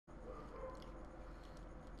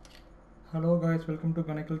Hello guys, welcome to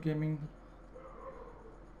Chronicle Gaming.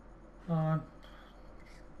 Uh,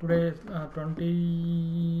 Today is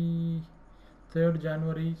 23rd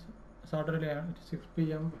January, Saturday at 6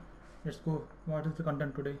 p.m. Let's go. What is the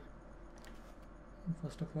content today?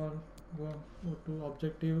 First of all, go to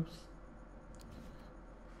objectives.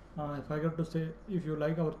 I forgot to say, if you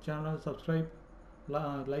like our channel, subscribe.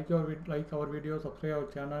 Like our video, subscribe our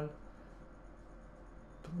channel.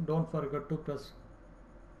 Don't forget to press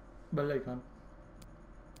bell icon.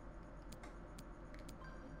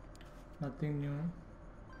 Nothing new.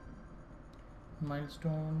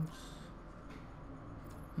 Milestones.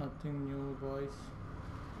 Nothing new, boys.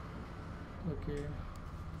 Okay.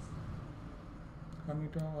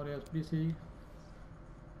 Commita or SBC.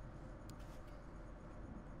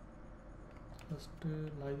 Just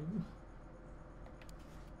live.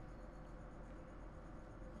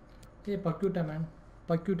 Hey, Paqueta, man.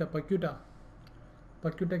 Paqueta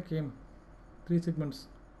came. 3 segments.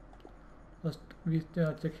 First, we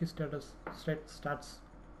check his stats.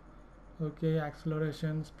 Okay,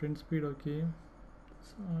 acceleration, sprint speed, okay.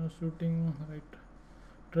 Shooting, right.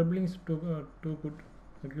 Dribbling is too good.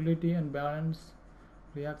 Agility and balance,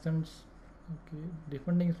 reactions, okay.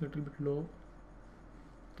 Defending is little bit low.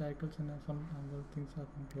 Tackles and some other things are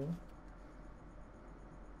low.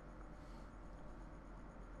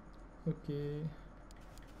 Okay.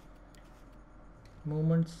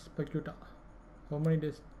 Movements, Paqueta. How many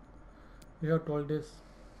days? We have 12 days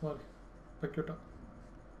for Paqueta.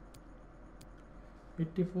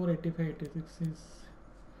 84, 85, 86 is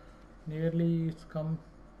nearly, it's come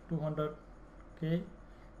 200k.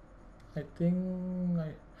 I think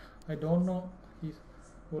I don't know he's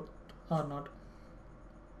worth or not.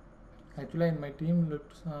 Actually, in my team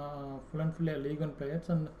looks full and full League 1 players,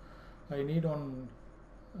 and I need on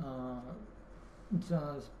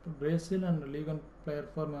Brazil and League 1 player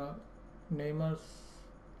for Neymar's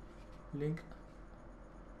link.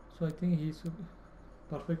 So I think he's a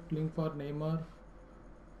perfect link for Neymar.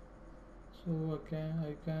 So I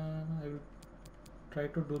will try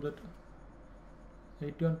to do that.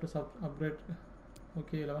 81 plus upgrade.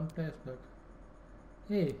 Okay, 11 players back.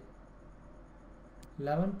 Hey,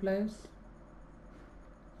 11 players,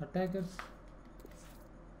 attackers.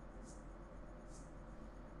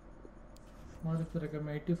 What is the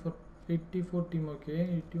recommend? 84 team.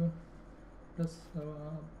 Okay, 81 plus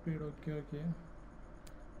upgrade. Okay.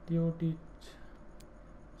 TOT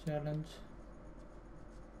challenge.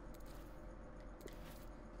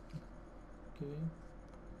 Okay.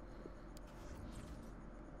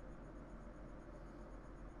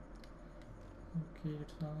 Okay,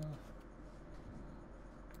 it's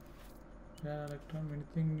rare electron.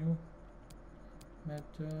 Anything new?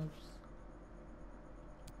 Matchups.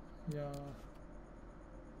 Yeah.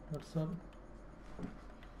 That's all.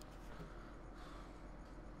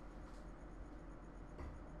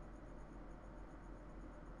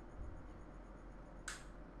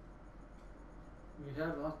 We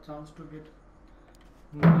have last chance to get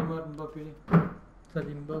Neymar, Mbappe,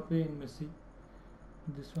 and Messi.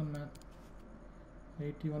 This one, man.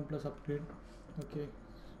 81 plus upgrade. Okay,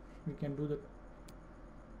 we can do that.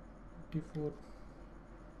 84.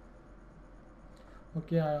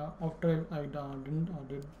 Okay, after I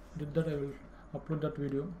did that, I will upload that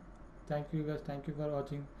video. Thank you guys. Thank you for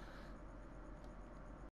watching.